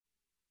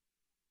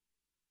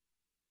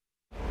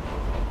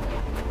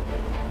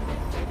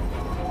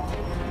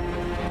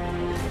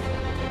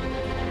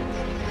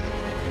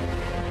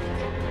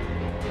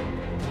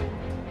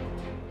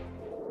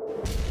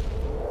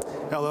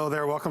Hello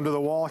there, welcome to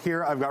The Wall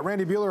here. I've got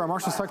Randy Buehler, I'm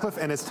Marshall Sutcliffe,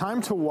 and it's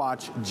time to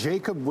watch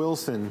Jacob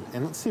Wilson.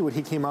 And let's see what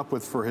he came up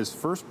with for his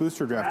first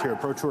booster draft here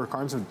at Pro Tour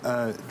Dragons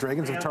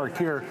of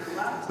Tarkir.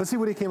 Let's see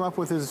what he came up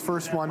with his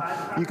first one.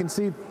 You can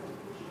see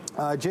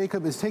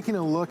Jacob is taking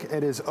a look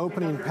at his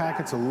opening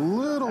pack. It's a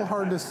little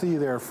hard to see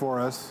there for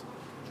us.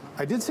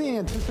 I did see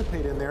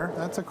Anticipate in there.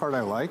 That's a card I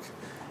like.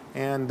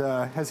 And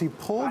has he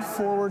pulled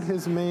forward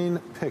his main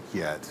pick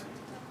yet?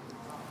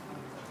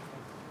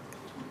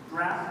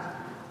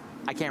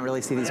 I can't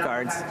really see these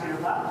cards.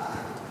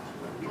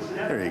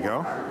 There you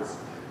go.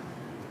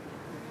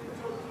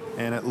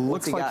 And it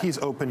looks like he's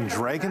opened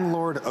Dragon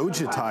Lord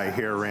Ojutai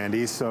here,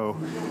 Randy. So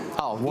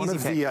one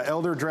of the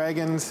Elder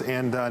Dragons,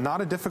 and not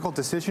a difficult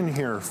decision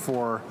here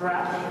for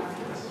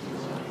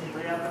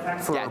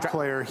a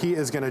player. He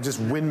is going to just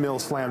windmill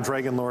slam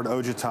Dragon Lord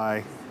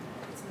Ojutai.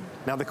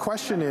 Now the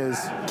question is,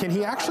 can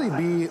he actually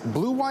be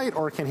blue-white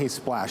or can he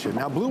splash it?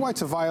 Now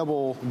blue-white's a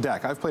viable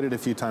deck. I've played it a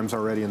few times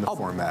already in the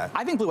format.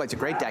 I think blue-white's a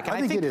great deck. And I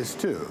think it is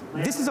too.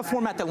 This is a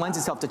format that lends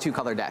itself to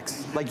two-color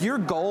decks. Like your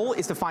goal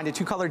is to find a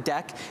two-color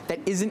deck that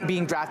isn't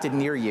being drafted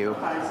near you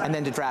and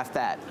then to draft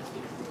that.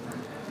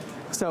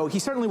 So he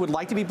certainly would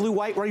like to be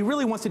blue-white. What he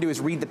really wants to do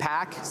is read the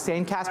pack.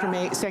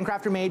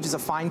 Sandcrafter Mage is a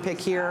fine pick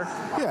here.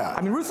 Yeah.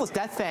 I mean, Ruthless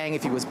Deathfang,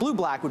 if he was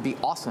blue-black, would be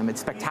awesome. It's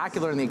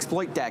spectacular in the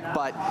Exploit deck,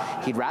 but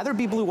he'd rather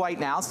be blue-white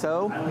now,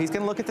 so he's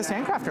going to look at the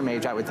Sandcrafter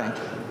Mage, I would think.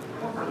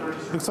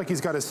 Looks like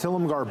he's got a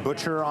Silumgar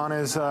Butcher on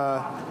his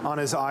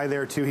eye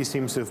there, too. He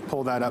seems to have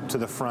pulled that up to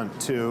the front,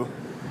 too.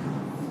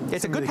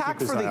 It's a good pack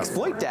for the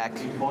Exploit deck,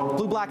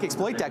 blue-black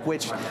Exploit deck,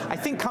 which I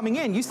think coming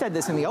in, you said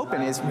this in the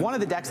open, is one of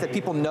the decks that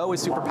people know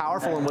is super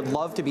powerful and would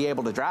love to be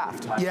able to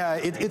draft. Yeah,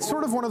 it's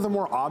sort of one of the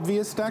more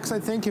obvious decks, I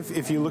think.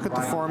 If you look at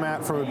the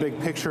format from a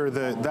big picture,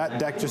 that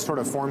deck just sort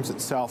of forms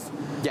itself.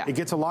 Yeah. It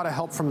gets a lot of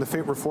help from the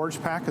Fate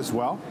Reforged pack as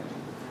well.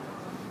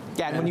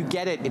 Yeah, and when you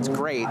get it, it's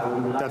great.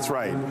 That's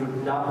right.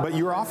 But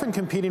you're often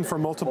competing for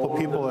multiple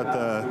people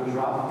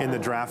in the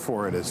draft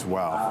for it as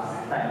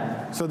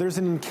well. So there's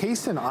an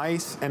Encase in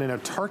Ice and an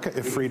Atarka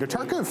Ifrit.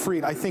 Atarka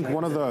Ifrit, I think,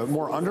 one of the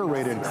more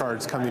underrated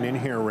cards coming in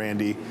here,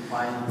 Randy.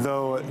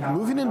 Though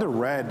moving into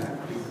red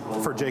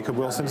for Jacob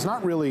Wilson is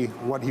not really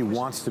what he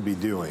wants to be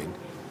doing.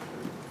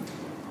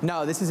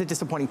 No, this is a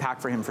disappointing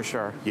pack for him for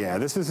sure. Yeah,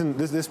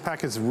 this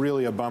pack is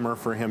really a bummer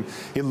for him.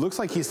 It looks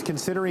like he's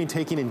considering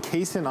taking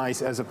Encase in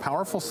Ice as a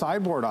powerful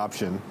sideboard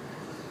option.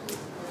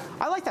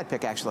 I like that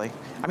pick, actually.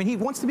 I mean, he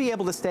wants to be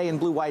able to stay in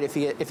blue-white if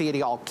he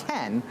at all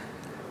can.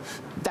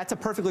 That's a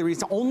perfectly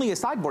reasonable, only a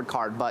sideboard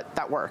card, but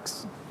that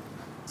works.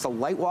 So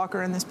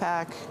Lightwalker in this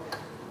pack.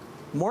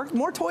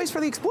 More toys for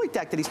the Exploit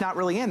deck that he's not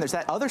really in. There's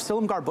that other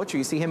Silumgar Butcher.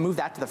 You see him move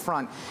that to the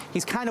front.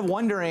 He's kind of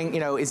wondering,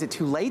 is it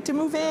too late to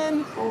move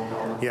in?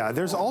 Yeah,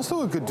 there's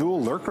also a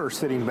Gadul Lurker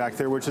sitting back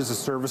there, which is a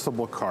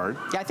serviceable card.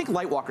 Yeah, I think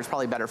Lightwalker's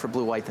probably better for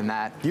blue-white than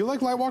that. Do you like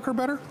Lightwalker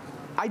better?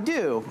 I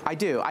do.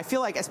 I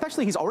feel like,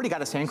 especially he's already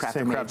got a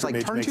Sandcrafter Mage.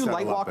 Like turn 2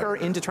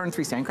 Lightwalker into turn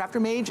 3 Sandcrafter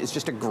Mage is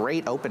just a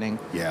great opening.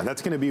 Yeah, that's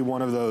going to be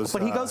one of those.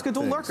 But he goes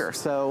Gadul Lurker,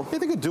 so. I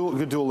think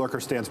Gadul Lurker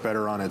stands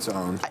better on its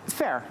own.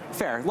 Fair.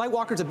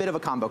 Lightwalker's a bit of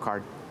a combo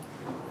card.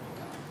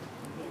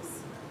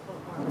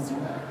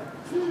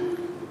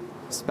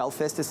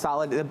 Spellfist is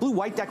solid. The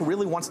blue-white deck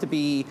really wants to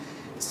be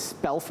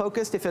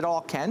spell-focused if it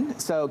all can.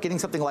 So getting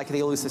something like the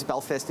elusive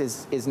Spellfist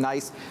is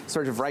nice.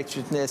 Surge of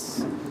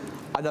Righteousness,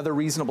 another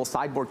reasonable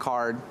sideboard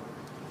card.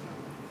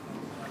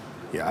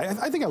 Yeah,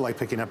 I think I like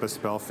picking up a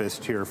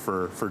Spellfist here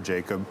for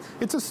Jacob.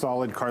 It's a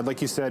solid card.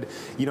 Like you said,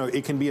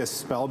 it can be a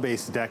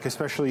spell-based deck,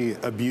 especially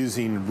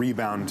abusing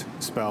rebound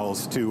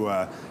spells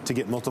to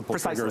get multiple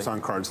triggers on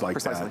cards like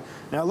that.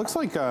 Now, it looks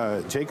like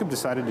Jacob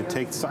decided to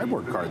take the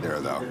sideboard card there,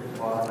 though.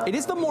 It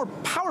is the more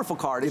powerful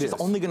card. It's just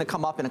only going to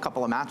come up in a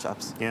couple of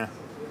matchups. Yeah.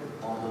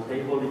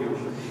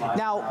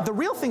 Now, the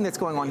real thing that's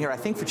going on here, I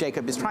think, for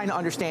Jacob is trying to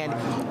understand,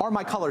 are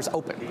my colors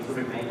open?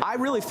 I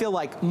really feel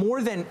like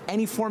more than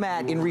any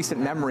format in recent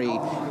memory,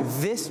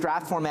 this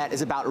draft format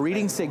is about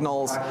reading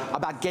signals,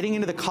 about getting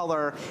into the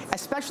color,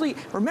 especially,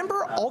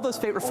 remember all those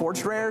Fate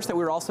Reforged rares that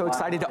we were all so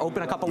excited to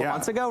open a couple of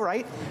months ago,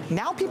 right?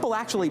 Now people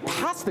actually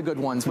pass the good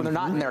ones when they're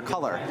not in their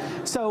color.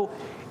 So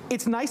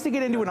it's nice to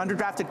get into an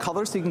underdrafted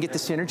color so you can get the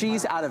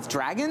synergies out of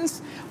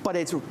dragons, but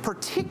it's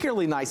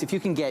particularly nice if you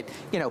can get,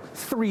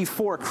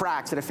 3-4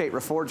 cracks at a Fate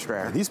Reforged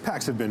rare. These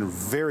packs have been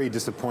very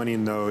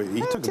disappointing, though.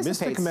 He took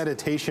Mystic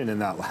Meditation in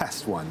that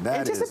last one.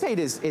 Anticipate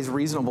is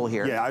reasonable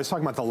here. Yeah, I was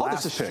talking about the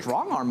last pick. pick. A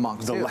Strong Arm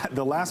Monk, too.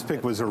 The last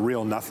pick was a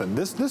real nothing.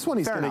 This one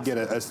he's going to get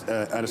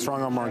a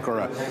Strong Arm Monk or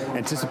a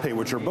Anticipate,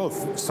 which are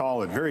both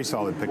solid, very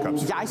solid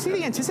pickups. Yeah, I see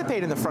the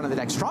Anticipate in the front of the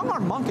deck. Strong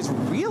Arm Monk is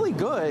really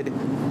good.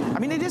 I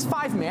mean, it is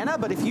 5 mana,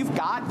 but if you've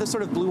got the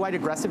sort of blue-white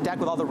aggressive deck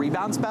with all the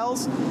rebound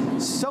spells,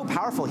 so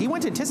powerful. He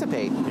went to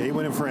Anticipate. Yeah, he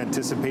went in for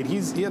Anticipate.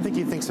 I think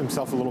he thinks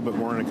himself a little bit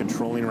more in a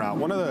controlling route.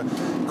 One of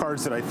the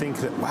cards that I think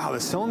that, wow, the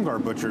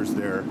Silumgar Butcher's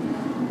there.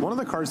 One of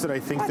the cards that I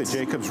think that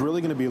Jacob's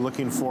really going to be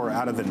looking for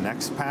out of the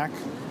next pack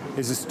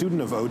is a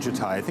Student of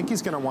Ojutai. I think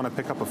he's going to want to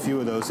pick up a few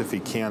of those if he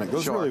can. It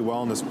goes really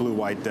well in this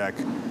blue-white deck.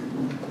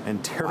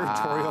 and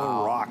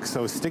Territorial Rock.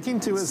 So sticking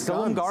to his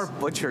guns. Silumgar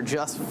Butcher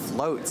just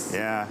floats.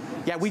 Yeah.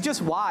 Yeah, we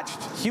just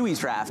watched Huey's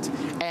draft,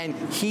 and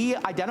he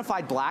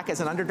identified black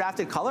as an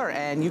underdrafted color,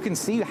 and you can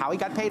see how he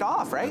got paid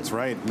off, right? That's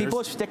right.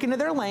 People are sticking to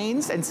their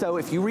lanes, and so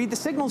if you read the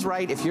signals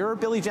right, if you're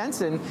Billy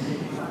Jensen,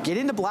 get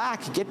into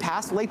black, get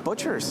past late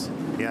butchers.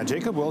 Yeah,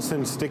 Jacob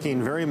Wilson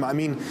sticking very much. I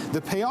mean,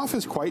 the payoff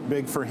is quite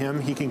big for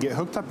him. He can get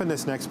hooked up in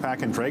this next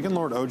pack, and Dragon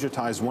Lord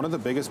Ojutai is one of the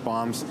biggest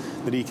bombs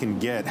that he can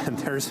get. And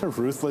there's a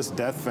Ruthless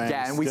Death Fang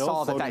and we still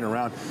saw floating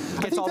around.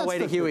 Gets all the way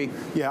to Huey.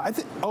 Yeah,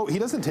 oh, he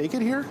doesn't take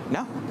it here?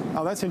 No.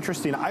 Oh, that's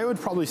interesting. I would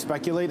probably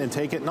speculate and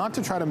take it, not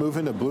to try to move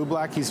into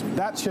blue-black.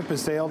 That ship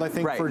has sailed, I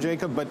think, for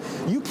Jacob, but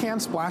you can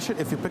splash it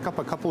if you pick up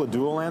a couple of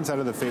dual lands out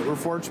of the Fate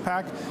Reforged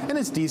pack, and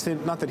it's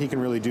decent. Not that he can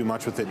really do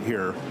much with it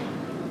here.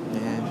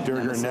 Yeah,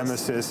 Durger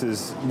Nemesis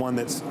is one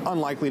that's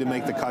unlikely to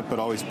make the cut, but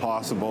always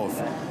possible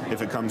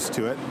if it comes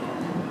to it.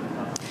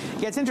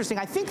 Yeah, it's interesting.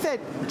 I think that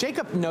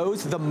Jacob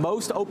knows the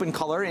most open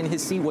color in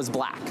his seat was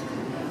black.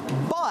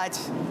 But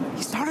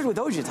he started with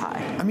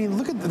Ojutai. I mean,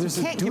 look at there's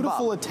a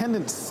Dutiful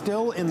Attendant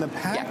still in the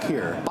pack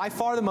here. By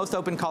far the most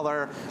open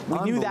color. We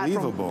knew that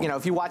from,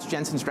 if you watch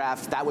Jensen's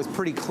draft, that was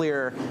pretty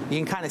clear. You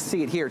can kind of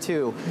see it here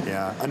too.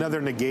 Yeah,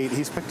 another Negate.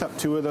 He's picked up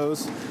 2 of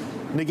those.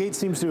 Negate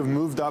seems to have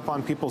moved up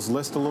on people's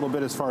list a little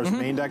bit as far as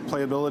main deck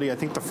playability. I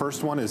think the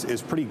first one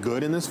is pretty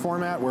good in this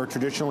format, where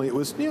traditionally it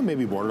was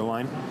maybe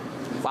borderline.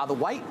 Wow, the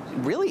white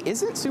really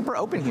isn't super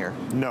open here.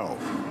 No.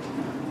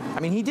 I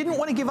mean, he didn't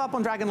want to give up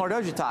on Dragon Lord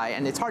Ojutai,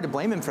 and it's hard to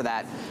blame him for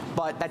that.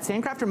 But that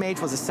Sandcrafter Mage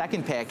was a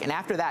second pick, and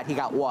after that, he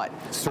got what?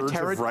 Surge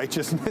of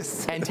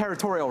Righteousness. And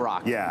Territorial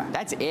Rock. Yeah.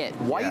 That's it.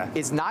 White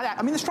is not...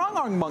 I mean, the Strong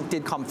Arm Monk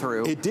did come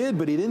through. It did,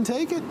 but he didn't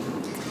take it.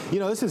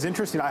 This is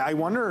interesting. I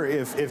wonder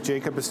if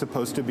Jacob is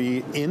supposed to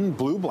be in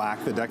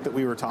blue-black, the deck that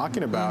we were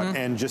talking about,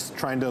 and just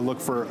trying to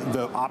look for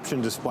the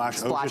option to splash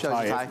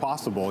Ojutai if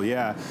possible.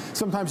 Yeah.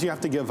 Sometimes you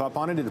have to give up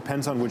on it. It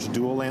depends on which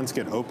dual lands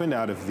get opened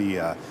out of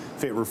the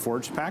Fate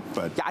Reforged pack.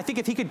 But yeah, I think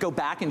if he could go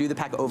back and do the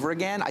pack over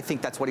again, I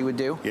think that's what he would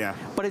do. Yeah.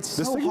 But it's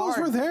so hard. The signals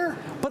were there.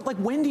 But like,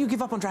 when do you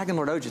give up on Dragon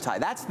Lord Ojutai?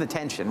 That's the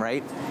tension,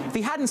 right? If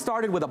he hadn't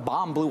started with a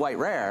bomb blue-white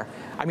rare,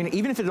 I mean,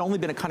 even if it had only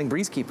been a Cunning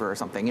Breezekeeper or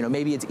something,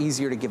 maybe it's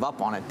easier to give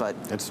up on it. But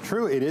it's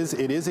true. It is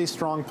a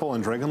strong pull,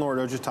 and Dragon Lord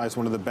Ojutai is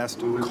one of the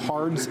best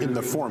cards in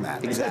the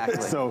format. Exactly.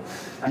 So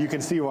you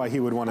can see why he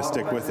would want to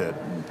stick with it.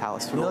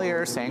 Palace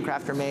Familiar,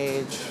 Sandcrafter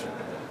Mage.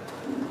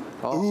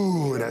 Oh.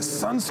 Ooh, and a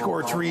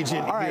Sunscorch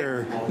Regent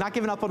here. Not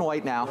giving up on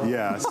white now.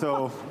 Yeah,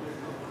 so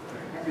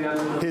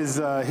his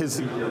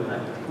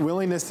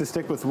willingness to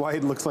stick with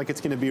white looks like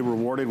it's going to be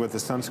rewarded with the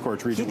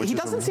Sunscorch Regent, which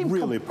is a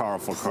really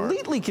powerful card.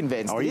 Completely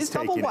convinced. Oh, It is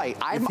double white.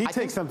 If he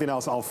takes something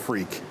else, I'll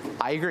freak.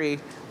 I agree.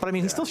 But I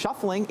mean, he's still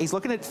shuffling. He's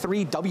looking at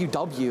 3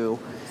 WW.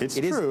 It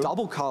is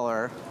double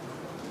color.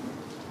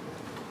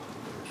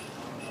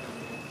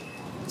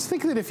 Just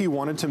think that if he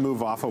wanted to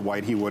move off of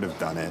white, he would have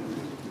done it.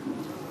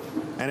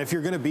 And if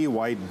you're going to be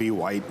white, be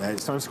white.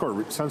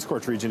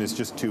 Sunscorch Regent is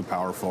just too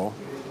powerful.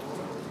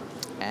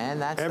 And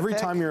that's every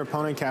time your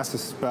opponent casts a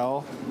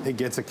spell, it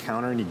gets a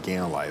counter and you gain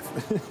a life.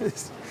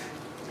 This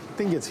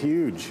thing gets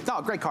huge.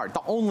 No, great card.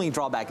 The only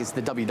drawback is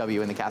the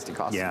WW and the casting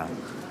cost. Yeah.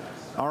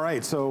 All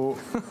right, so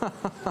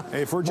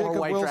if we're Jacob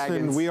Wilson,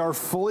 dragons. We are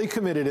fully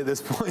committed at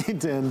this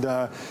point, and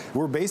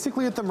we're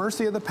basically at the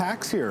mercy of the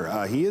packs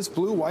here. He is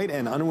blue-white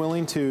and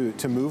unwilling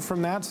to move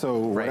from that, so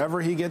whatever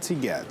he gets, he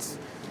gets.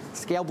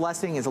 Scale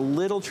Blessing is a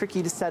little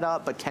tricky to set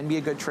up, but can be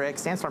a good trick.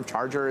 Sandstorm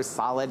Charger is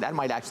solid. That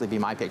might actually be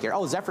my pick here.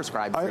 Oh, Zephyr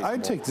Scribe.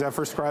 I'd take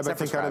Zephyr Scribe, I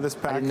think, out of this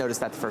pack. I didn't notice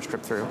that the first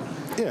trip through.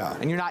 Yeah.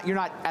 And you're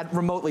not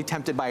remotely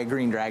tempted by a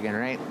green dragon,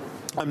 right?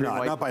 I'm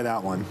not by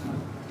that one.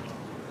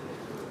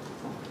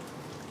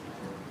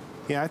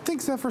 Yeah, I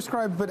think Zephyr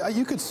Scribe, but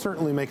you could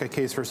certainly make a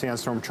case for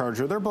Sandstorm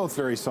Charger. They're both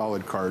very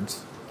solid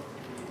cards.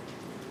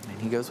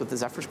 And he goes with the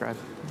Zephyr Scribe.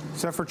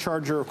 Zephyr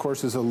Charger, of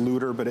course, is a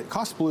looter, but it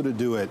costs blue to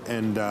do it,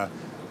 and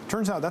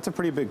turns out that's a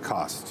pretty big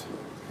cost.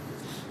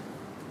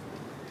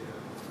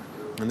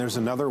 And there's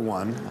another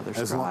one,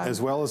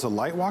 as well as a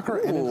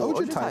Lightwalker and an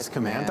Ojutai's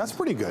Command. That's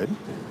pretty good.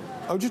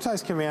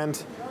 Ojutai's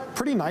Command,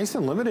 pretty nice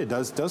and limited,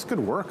 does good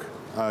work.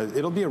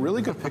 It'll be a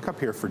really good pickup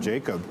here for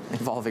Jacob.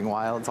 Evolving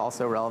Wilds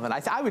also relevant.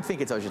 I would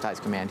think it's Ojutai's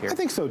Command here. I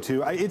think so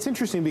too. It's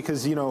interesting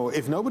because,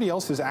 if nobody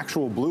else is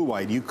actual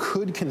blue-white, you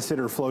could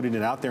consider floating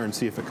it out there and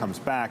see if it comes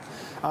back.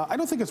 I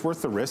don't think it's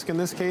worth the risk in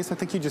this case. I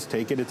think you just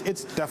take it.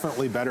 It's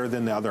definitely better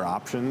than the other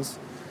options.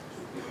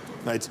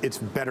 It's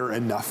better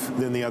enough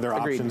than the other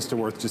options to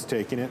worth just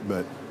taking it,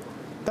 but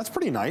that's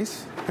pretty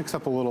nice. Picks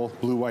up a little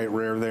blue-white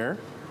rare there.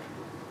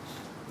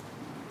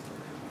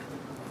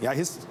 Yeah,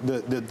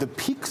 the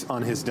peaks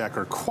on his deck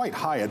are quite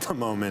high at the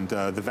moment.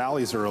 The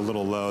valleys are a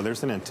little low.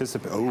 There's an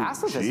anticipation. Oh,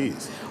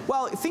 jeez.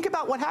 Well, think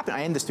about what happened.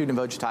 I am the student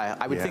of Ojutai.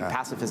 I would think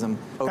Pacifism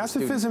over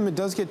Pacifism, it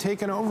does get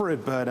taken over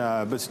it,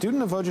 but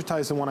Student of Ojutai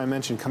is the one I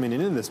mentioned coming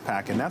into this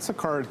pack, and that's a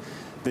card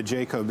that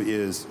Jacob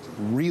is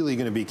really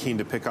going to be keen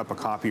to pick up a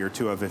copy or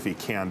two of if he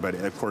can. But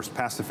of course,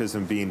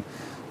 Pacifism being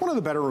one of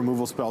the better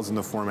removal spells in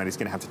the format, he's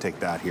going to have to take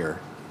that here.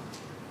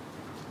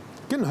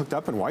 Getting hooked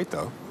up in white,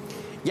 though.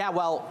 Yeah,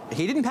 well,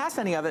 he didn't pass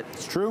any of it.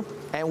 It's true.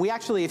 And we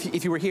actually,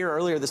 if you were here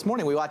earlier this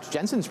morning, we watched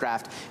Jensen's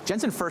draft.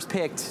 Jensen first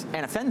picked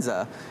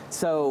Anafenza,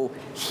 so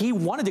he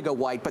wanted to go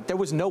white, but there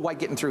was no white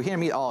getting through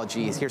him. Oh,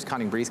 geez, here's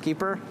Cunning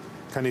Breezekeeper.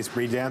 Cunning's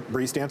Breeze Dancer?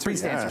 Breeze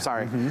Dancer,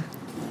 sorry.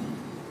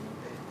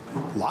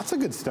 Lots of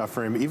good stuff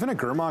for him. Even a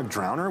Gurmag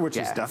Drowner, which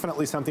is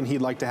definitely something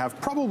he'd like to have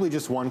probably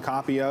just one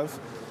copy of.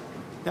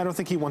 I don't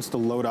think he wants to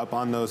load up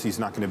on those. He's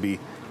not going to be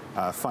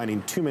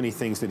finding too many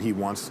things that he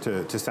wants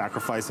to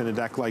sacrifice in a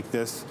deck like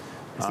this.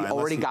 Has he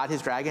already got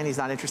his dragon? He's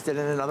not interested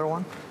in another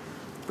one?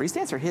 Breeze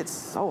Dancer hits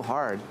so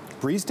hard.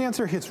 Breeze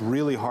Dancer hits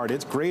really hard.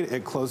 It's great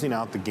at closing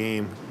out the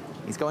game.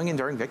 He's going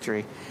Enduring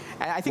Victory.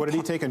 And I think what did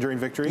he take, Enduring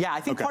Victory? Yeah, I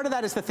think part of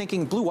that is the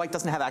thinking blue-white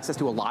doesn't have access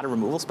to a lot of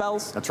removal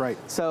spells. That's right.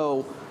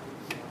 So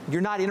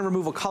you're not in a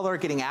removal color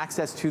getting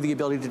access to the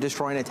ability to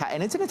destroy an attack.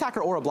 And it's an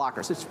attacker or a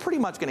blocker, so it's pretty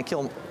much going to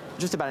kill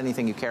just about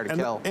anything you care to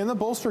kill. And the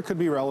bolster could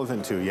be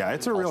relevant too. Yeah,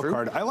 it's a real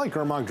card. I like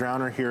Gurmag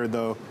Drowner here,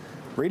 though.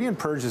 Radiant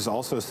Purge is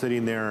also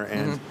sitting there,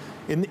 and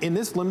in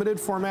this limited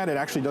format, it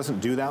actually doesn't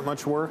do that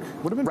much work.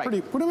 Would have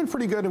been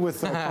pretty good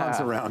with pawns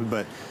around,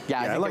 but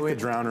I like the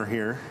Drowner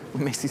here.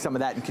 We may see some of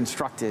that in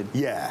Constructed.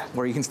 Yeah,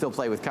 where you can still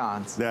play with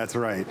cons. That's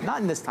right.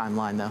 Not in this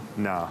timeline though.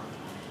 No.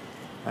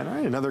 All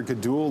right, another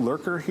Gadul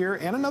Lurker here,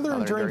 and another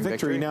Enduring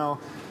Victory. Now,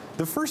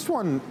 the first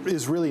one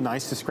is really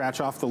nice to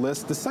scratch off the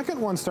list. The second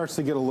one starts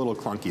to get a little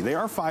clunky. They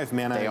are 5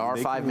 mana. They are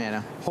 5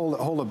 mana.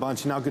 Hold a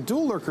bunch. Now,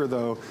 Gadul Lurker,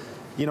 though,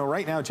 you know,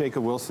 right now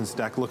Jacob Wilson's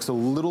deck looks a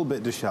little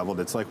bit disheveled.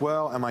 It's like,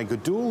 well, am I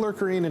Gadul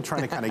Lurkering and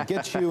trying to kind of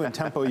get you and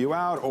tempo you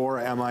out, or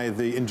am I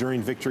the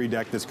Enduring Victory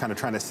deck that's kind of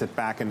trying to sit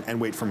back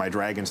and wait for my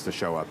dragons to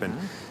show up? And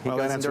well,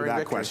 that answered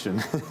that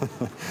question.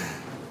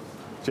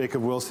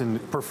 Jacob Wilson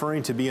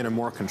preferring to be in a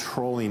more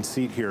controlling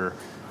seat here.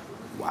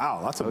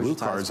 Wow, lots of blue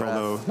cards,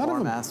 although none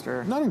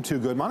of them too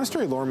good.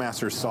 Monastery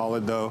Loremaster is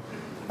solid, though.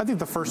 I think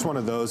the first one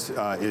of those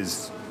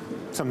is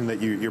something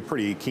that you're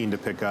pretty keen to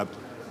pick up.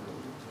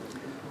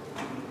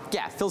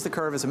 Yeah, fills the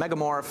curve as a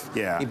megamorph.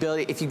 Yeah. The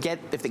ability, if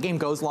the game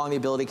goes long, the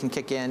ability can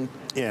kick in.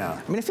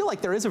 Yeah. I mean, I feel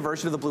like there is a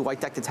version of the blue-white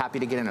deck that's happy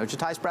to get an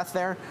Ojutai's Breath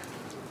there.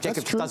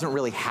 Jacob doesn't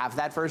really have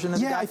that version of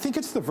the deck. Yeah, I think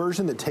it's the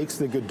version that takes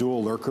the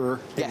Gadul Lurker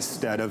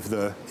instead of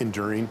the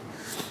Enduring.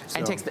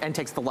 So. And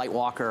takes the Light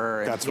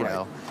Walker. That's and, right. You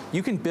know,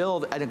 you can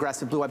build an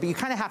aggressive blue-white, but you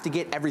kind of have to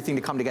get everything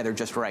to come together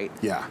just right.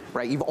 Yeah.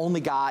 Right? You've only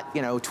got,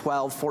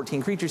 12,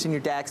 14 creatures in your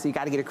deck, so you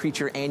got to get a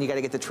creature and you got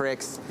to get the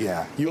tricks.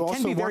 Yeah. It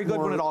can be very good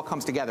when it all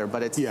comes together,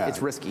 but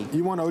it's risky.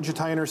 You want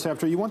Ojutai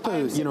Interceptor. You want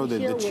the,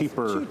 the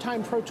cheaper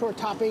 2-time Pro Tour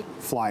top 8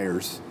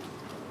 flyers.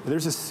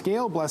 There's a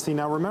Scale Blessing.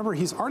 Now, remember,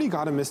 he's already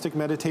got a Mystic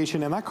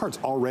Meditation, and that card's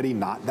already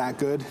not that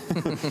good.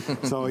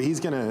 So he's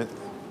going to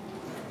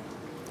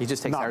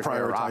not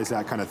prioritize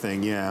that kind of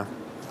thing, yeah.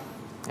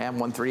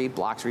 And 1/3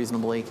 blocks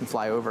reasonably, can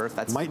fly over if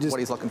that's what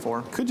he's looking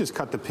for. Could just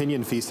cut the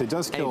Pinion Feast. It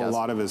does kill a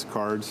lot of his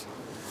cards.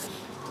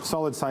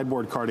 Solid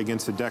sideboard card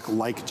against a deck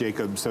like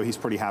Jacob, so he's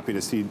pretty happy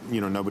to see,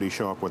 nobody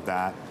show up with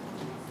that.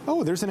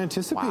 Oh, there's an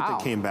Anticipate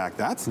that came back.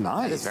 That's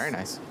nice. That is very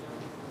nice.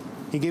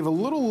 He gave a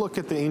little look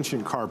at the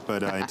Ancient Carp,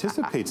 but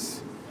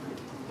Anticipate's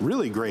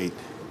really great.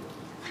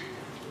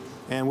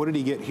 And what did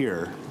he get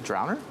here?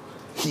 Drowner?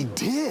 He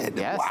did.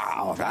 Yes.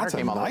 Wow, that's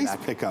a nice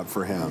pickup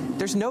for him.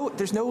 There's no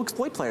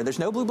exploit player. There's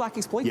no blue-black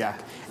exploit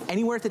deck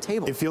anywhere at the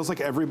table. It feels like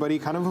everybody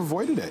kind of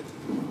avoided it.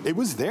 It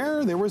was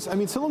there. There was,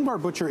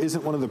 Silumgar Butcher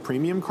isn't one of the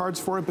premium cards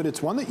for it, but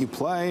it's one that you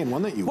play and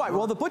one that you want.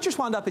 Well, the Butcher's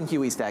wound up in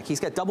Huey's deck.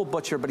 He's got double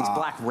Butcher, but he's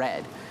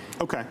black-red.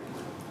 Okay.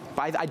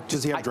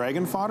 Does he have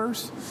Dragon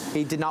Fodders?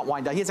 He did not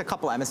wind up. He has a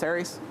couple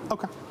Emissaries.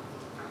 Okay.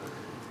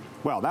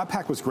 Well, that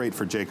pack was great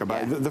for Jacob.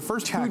 Yeah. The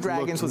first pack 2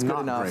 dragons was good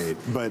enough. Great,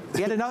 but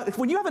he had enough,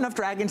 when you have enough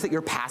dragons that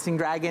you're passing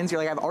dragons,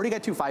 you're like, I've already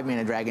got 2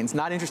 5-mana dragons.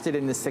 Not interested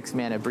in this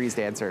 6-mana Breeze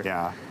Dancer.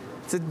 Yeah.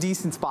 It's a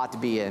decent spot to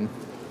be in.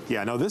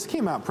 Yeah, no, this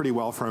came out pretty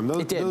well for him.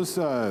 Those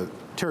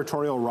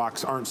territorial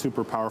rocks aren't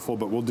super powerful,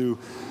 but will do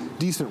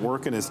decent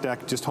work in his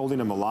deck, just holding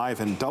him alive.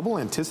 And double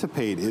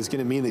Anticipate is going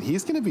to mean that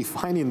he's going to be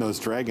finding those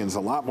dragons a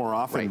lot more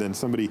often than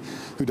somebody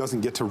who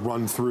doesn't get to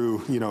run through,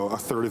 a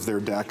third of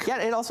their deck. Yeah,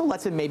 it also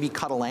lets him maybe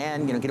cut a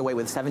land, get away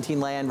with 17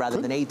 land rather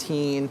than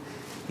 18.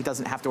 He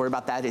doesn't have to worry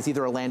about that. It's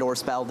either a land or a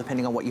spell,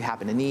 depending on what you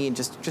happen to need.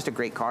 Just a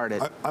great card.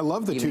 I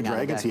love the 2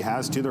 dragons he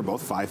has, too. They're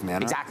both 5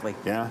 mana. Exactly.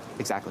 Yeah.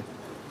 Exactly.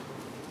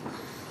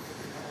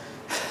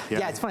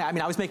 Yeah, it's funny.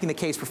 I was making the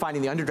case for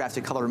finding the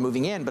underdrafted color and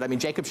moving in, but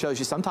Jacob shows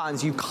you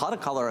sometimes you cut a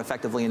color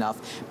effectively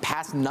enough,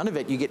 past none of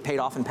it, you get paid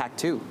off in pack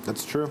 2.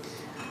 That's true.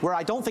 Where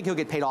I don't think he'll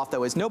get paid off,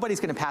 though, is nobody's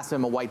going to pass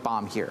him a white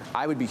bomb here.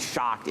 I would be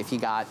shocked if he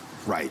got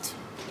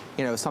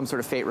some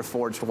sort of Fate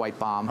Reforged white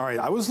bomb. All right,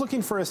 I was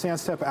looking for a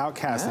Sandstep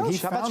Outcast, and he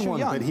found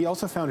one, but he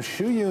also found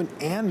Shuyun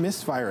and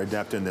Misfire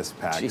Adept in this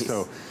pack. Jeez.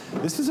 So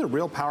this is a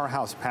real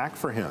powerhouse pack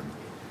for him.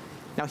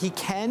 Now, he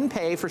can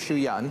pay for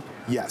Shuyun.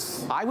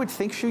 Yes. I would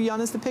think Shuyun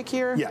is the pick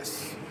here.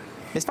 Yes.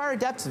 Misfire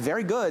Adept's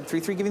very good,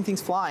 3/3 giving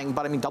things flying,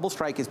 but Double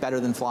Strike is better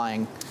than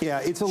flying.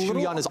 Yeah, it's a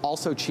little... Shuyun is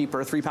also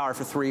cheaper, 3 power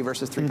for 3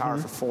 versus 3 power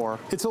for 4.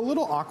 It's a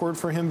little awkward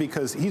for him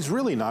because he's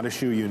really not a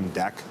Shuyun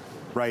deck.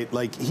 right?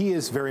 Like, he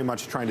is very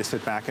much trying to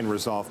sit back and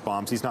resolve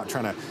bombs. He's not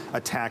trying to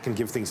attack and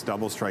give things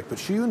double strike, but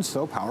Shuyun's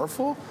so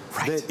powerful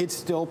that it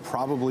still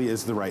probably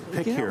is the right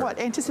pick you know here. what?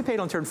 Anticipate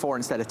on turn 4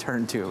 instead of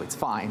turn 2. It's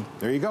fine.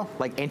 There you go.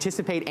 Like,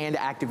 anticipate and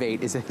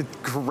activate is a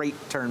great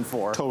turn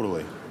 4.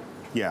 Totally.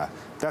 Yeah.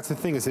 That's the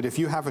thing, is that if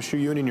you have a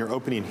Shuyun in your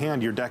opening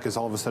hand, your deck is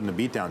all of a sudden a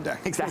beatdown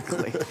deck.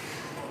 Exactly.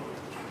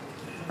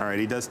 All right,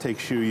 he does take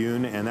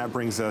Shuyun, and that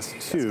brings us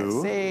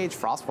to Sage,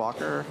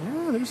 Frostwalker.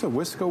 Yeah, there's a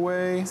Whisk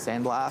Away.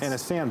 Sandblast. And a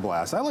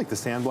Sandblast. I like the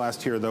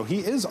Sandblast here, though. He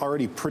is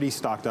already pretty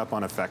stocked up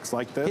on effects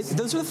like this.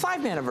 Those are the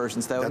 5-mana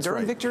versions, though. That's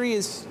Enduring right. Victory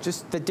is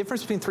just, the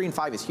difference between 3 and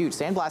 5 is huge.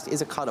 Sandblast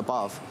is a cut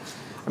above.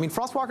 I mean,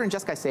 Frostwalker and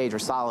Jeskai Sage are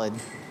solid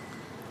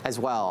as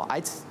well.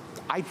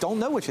 I don't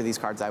know which of these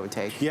cards I would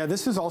take. Yeah,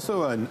 this is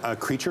also a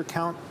creature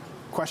count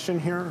question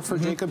here for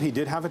Jacob. He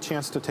did have a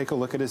chance to take a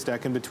look at his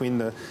deck in between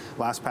the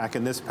last pack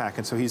and this pack,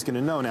 and so he's going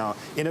to know. Now,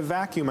 in a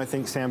vacuum, I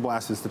think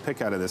Sandblast is the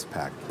pick out of this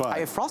pack. But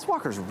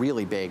Frostwalker's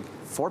really big.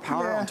 4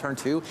 power on turn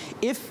 2.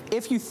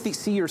 If you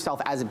see yourself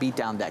as a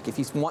beatdown deck, if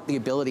you want the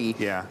ability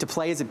to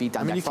play as a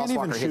beatdown deck,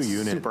 Frostwalker hits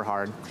super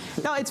hard.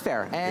 No, it's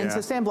fair. And so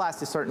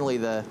Sandblast is certainly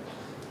the,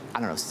 I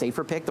don't know,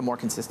 safer pick, the more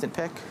consistent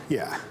pick.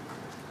 Yeah,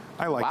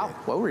 I like it. Wow,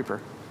 Woe Reaper.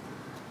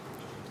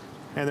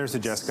 And there's a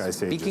Jeskai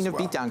Sage. Speaking of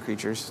beatdown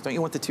creatures, don't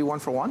you want the 2-1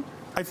 for 1?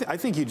 I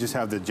think you just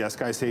have the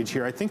Jeskai Sage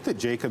here. I think that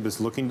Jacob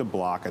is looking to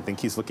block. I think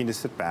he's looking to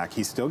sit back.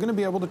 He's still going to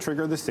be able to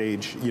trigger the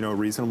Sage, you know, a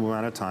reasonable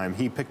amount of time.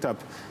 He picked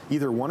up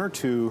either 1 or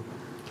 2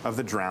 of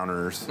the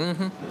Drowners.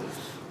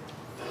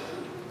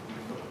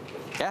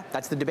 Yeah,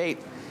 that's the debate.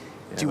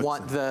 Do you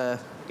want the,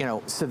 you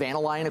know, Savannah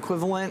Lion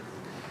equivalent,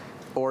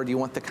 or do you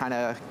want the kind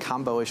of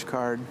combo-ish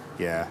card?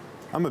 Yeah.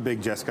 I'm a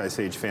big Jeskai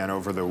Sage fan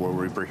over the Woe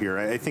Reaper here.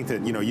 I think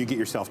that, you know, you get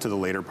yourself to the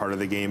later part of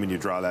the game and you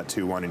draw that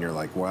 2-1 and you're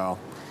like, well,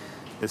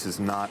 this is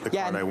not the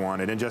card I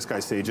wanted. And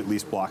Jeskai Sage at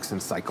least blocks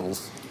in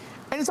cycles.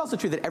 And it's also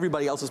true that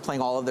everybody else is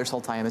playing all of their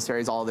Sultai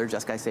Emissaries, all of their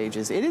Jeskai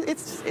Sages.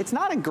 It's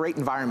not a great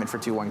environment for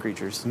 2-1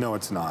 creatures. No,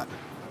 it's not.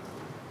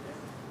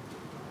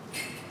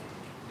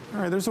 All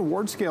right, there's a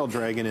Ward Scale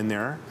Dragon in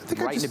there. I think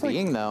Right into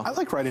Being, though. I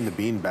like Right into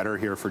Being better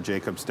here for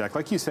Jacob's deck.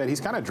 Like you said,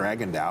 he's kind of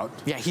dragoned out.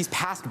 Yeah, he's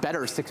passed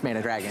better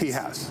 6-mana dragons. He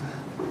has.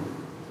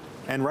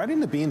 And Right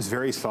into Being's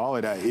very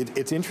solid.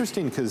 It's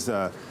interesting because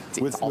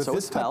with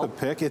this type of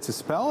pick, it's a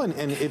spell, and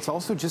it's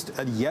also just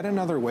yet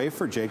another way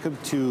for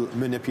Jacob to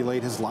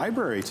manipulate his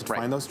library to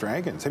find those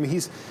dragons. I mean,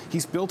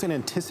 he's built an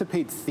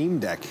Anticipate theme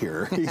deck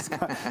here. He's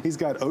got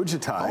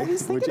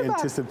Ojutai, which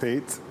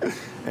anticipates,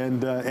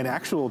 and an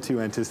actual 2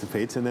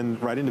 anticipates, and then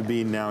Right into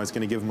Being now is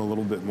going to give him a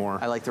little bit more.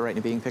 I like the Right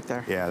into Being pick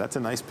there. Yeah, that's a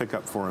nice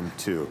pickup for him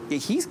too. Yeah,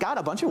 he's got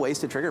a bunch of ways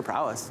to trigger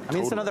prowess. I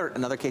mean, it's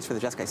another case for the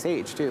Jeskai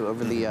Sage too,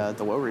 over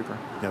the Woe Reaper.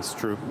 That's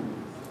true.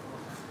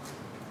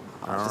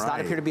 Does not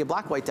appear to be a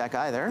black-white deck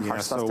either. Yeah,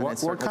 so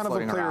what kind of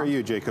a player are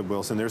you, Jacob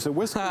Wilson? There's a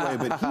Whisk Away,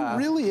 but he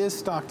really is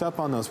stocked up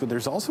on those. But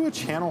there's also a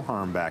Channel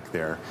Harm back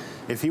there.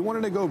 If he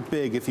wanted to go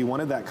big, if he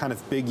wanted that kind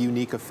of big,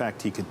 unique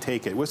effect, he could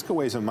take it. Whisk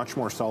Away is a much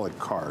more solid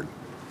card.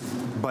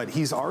 But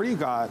he's already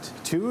got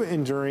 2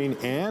 Enduring,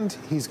 and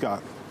he's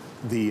got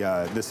the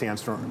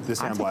Sandblast,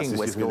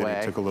 excuse me,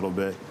 that he took a little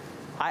bit.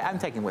 I'm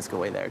taking Whisk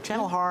Away there.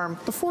 Channel Harm.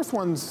 The 4th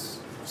one's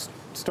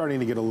starting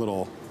to get a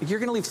little... You're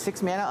going to leave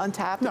 6 mana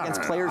untapped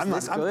against players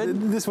this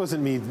good? This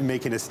wasn't me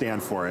making a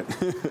stand for it.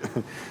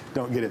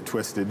 Don't get it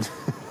twisted.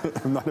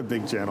 I'm not a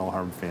big Channel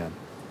Harm fan.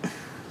 Is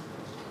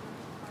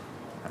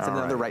there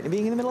another Right into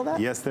Being in the middle of that?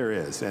 Yes, there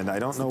is. And I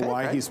don't know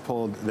why he's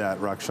pulled that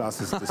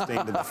Rakshas's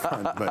Disdain to the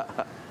front,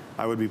 but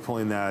I would be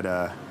pulling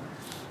that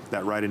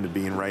that Right into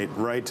Being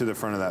right to the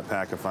front of that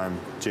pack if I'm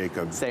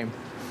Jacob. Same.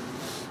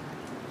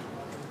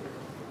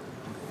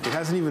 It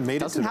hasn't even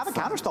made it to the front.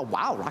 Doesn't have a counterspell.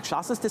 Wow,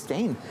 Rakshas's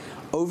Disdain.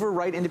 Over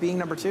Right into Being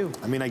number 2.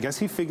 I mean, I guess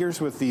he figures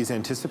with these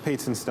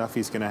Anticipates and stuff,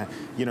 he's going to,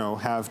 you know,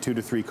 have 2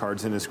 to 3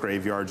 cards in his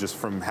graveyard just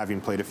from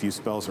having played a few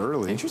spells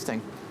early. Interesting.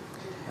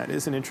 That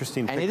is an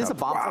interesting pickup. And it is a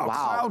bomb for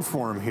Cloud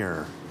Form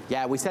here.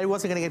 Yeah, we said he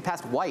wasn't going to get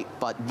past white,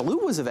 but blue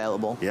was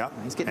available. Yeah.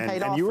 He's getting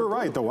paid off. And you were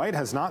right. The white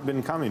has not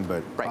been coming,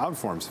 but Cloud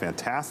Form's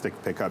fantastic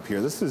pickup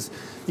here. This is,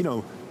 you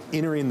know,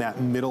 entering that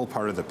middle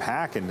part of the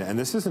pack, and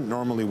this isn't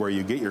normally where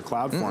you get your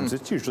Cloud Forms.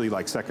 It's usually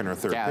like 2nd or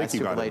 3rd pick you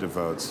got to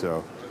devote.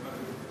 So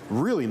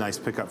really nice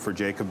pickup for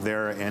Jacob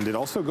there, and it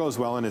also goes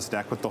well in his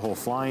deck with the whole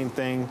flying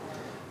thing.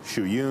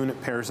 Shuyun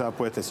it pairs up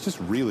with. It's just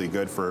really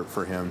good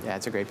for him. Yeah,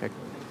 it's a great pick.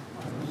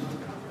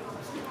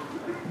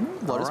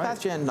 Lotus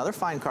Bastion, another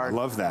fine card.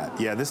 Love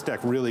that. Yeah, this deck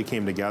really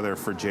came together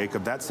for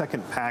Jacob. That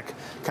second pack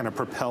kind of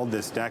propelled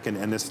this deck,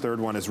 and this third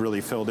one has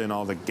really filled in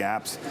all the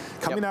gaps.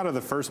 Coming out of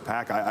the first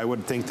pack, I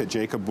would think that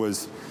Jacob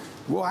was,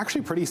 well,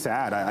 actually pretty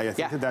sad. I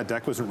think that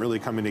deck wasn't really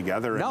coming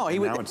together, and now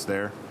it's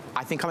there.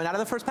 I think coming out of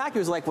the first pack, he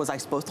was like, was I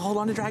supposed to hold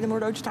on to Dragon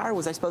Lord Ojutai, or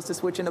was I supposed to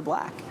switch into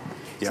black?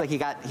 It's like he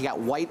got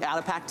white out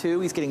of pack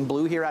 2, he's getting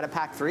blue here out of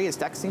pack 3. His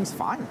deck seems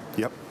fine.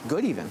 Yep.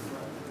 Good even.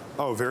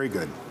 Oh, very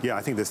good. Yeah,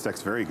 I think this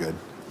deck's very good.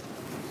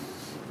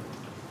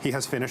 He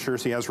has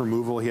finishers, he has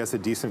removal, he has a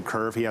decent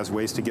curve, he has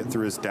ways to get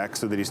through his deck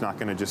so that he's not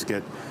going to just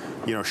get,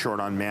 short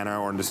on mana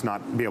or just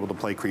not be able to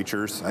play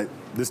creatures.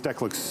 This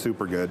deck looks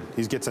super good.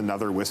 He gets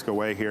another Whisk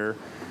Away here.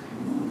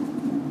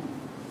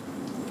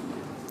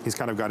 He's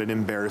kind of got an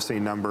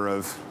embarrassing number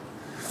of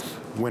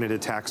when it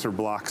attacks or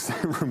blocks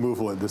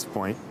removal at this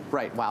point.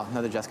 Right, wow,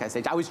 another Jeskai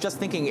Sage. I was just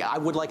thinking I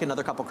would like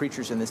another couple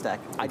creatures in this deck.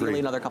 Agreed. Ideally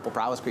another couple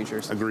prowess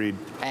creatures. Agreed.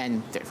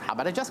 And how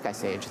about a Jeskai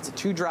Sage? It's a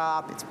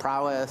 2-drop, it's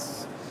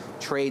prowess,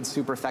 trades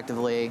super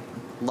effectively.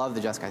 Love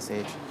the Jeskai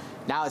Sage.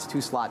 Now his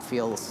 2-slot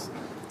feels,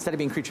 instead of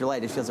being creature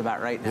light, it feels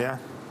about right now. Yeah,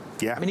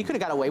 yeah. I mean, he could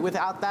have got away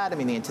without that. I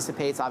mean, the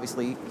Anticipates,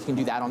 obviously, he can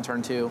do that on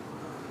turn 2.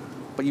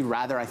 But you'd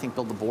rather, I think,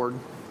 build the board.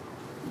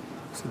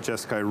 So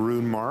Jeskai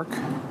Rune Mark.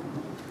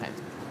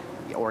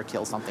 Or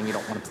kill something you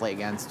don't want to play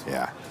against.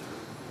 Yeah.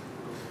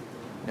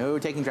 No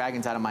taking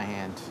dragons out of my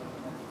hand.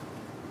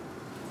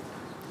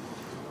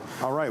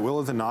 All right, Will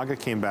of the Naga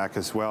came back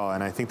as well,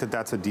 and I think that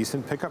that's a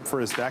decent pickup for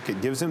his deck.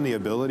 It gives him the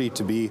ability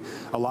to be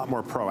a lot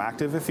more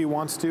proactive if he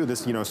wants to.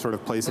 This, sort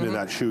of plays into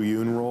that Shu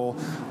Yun role,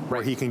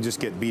 where he can just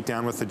get beat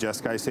down with the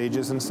Jeskai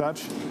Sages and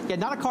such. Yeah,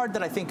 not a card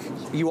that I think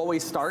you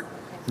always start.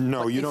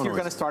 No, you don't. If you're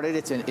going to start it,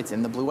 it's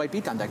in the blue-white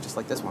beatdown deck, just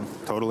like this one.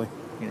 Totally.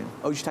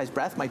 Ojutai's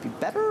Breath might be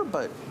better,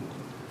 but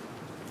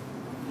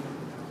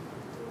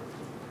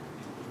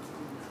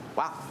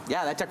wow,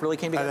 yeah, that deck really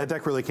came together. That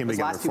deck really came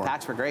together. Those last 2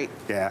 packs were great.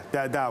 Yeah,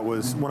 that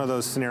was one of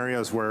those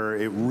scenarios where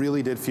it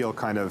really did feel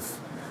kind of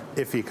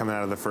iffy coming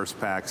out of the first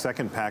pack.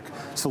 Second pack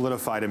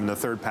solidified him, and the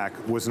third pack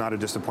was not a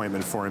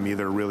disappointment for him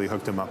either. Really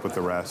hooked him up with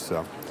the rest.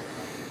 So,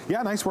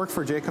 yeah, nice work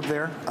for Jacob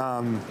there.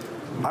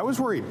 I was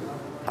worried.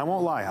 I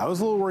won't lie. I was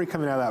a little worried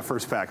coming out of that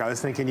first pack. I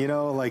was thinking,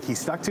 he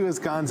stuck to his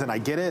guns, and I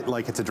get it.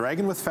 Like, it's a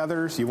dragon with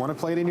feathers. You want to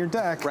play it in your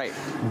deck. Right.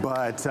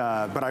 But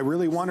I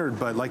really wondered.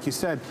 But like you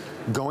said,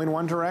 going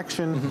one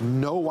direction,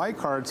 no white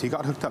cards. He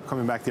got hooked up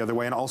coming back the other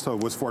way, and also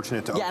was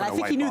fortunate to open a white Yeah, and I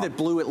think he knew bomb. that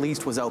blue at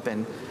least was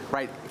open,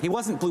 right? He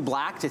wasn't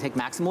blue-black to take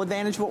maximal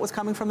advantage of what was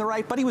coming from the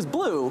right, but he was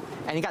blue,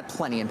 and he got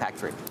plenty in pack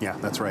 3. Yeah,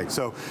 that's right.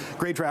 So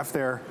great draft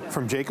there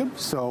from Jacob.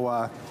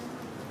 So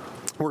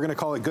we're going to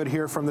call it good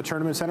here from the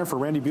Tournament Center. For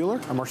Randy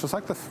Buehler, I'm Marshall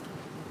Sutcliffe.